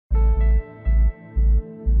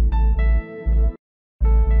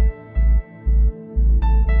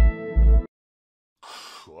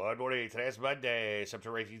Good morning. Today's Monday,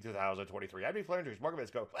 September 18th, 2023. I'm Landry. Market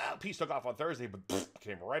minutes go, well, peace took off on Thursday, but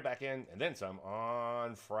came right back in and then some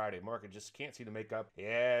on Friday. Market just can't seem to make up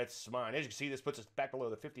its mind. As you can see, this puts us back below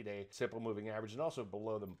the 50-day simple moving average and also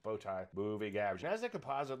below the bow tie moving average. Nasdaq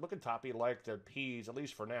Composite looking toppy like the P's, at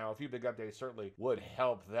least for now. A few big updates certainly would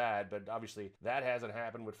help that, but obviously that hasn't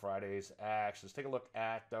happened with Friday's actions. Take a look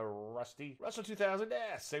at the Russell 2000.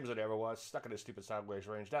 Same as it ever was. Stuck in a stupid sideways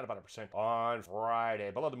range, down about 1% on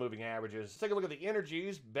Friday. Below the moving averages. Let's take a look at the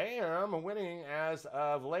energies. Bam, winning as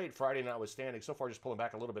of late. Friday notwithstanding. So far, just pulling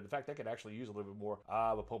back a little bit. In fact, they could actually use a little bit more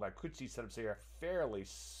of a pullback. Could see setups here fairly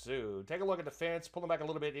soon. Take a look at defense. Pulling back a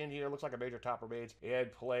little bit in here. Looks like a major top remains in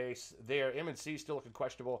place there. M&C still looking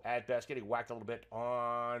questionable at best. Getting whacked a little bit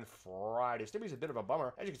on Friday. Stimmy's a bit of a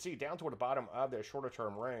bummer. As you can see, down toward the bottom of their shorter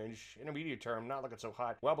term range. Intermediate term, not looking so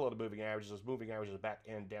hot. Well below the moving averages. Those moving averages are back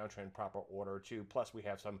in downtrend proper order too. Plus, we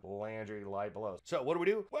have some Landry light below. So what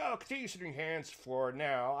do? Well, continue sitting hands for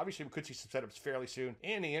now. Obviously, we could see some setups fairly soon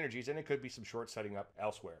in the energies, and it could be some short setting up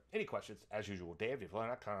elsewhere. Any questions? As usual, Dave,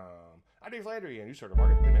 DaveLandry.com. I'm Dave Landry, and you start the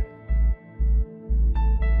market in a minute.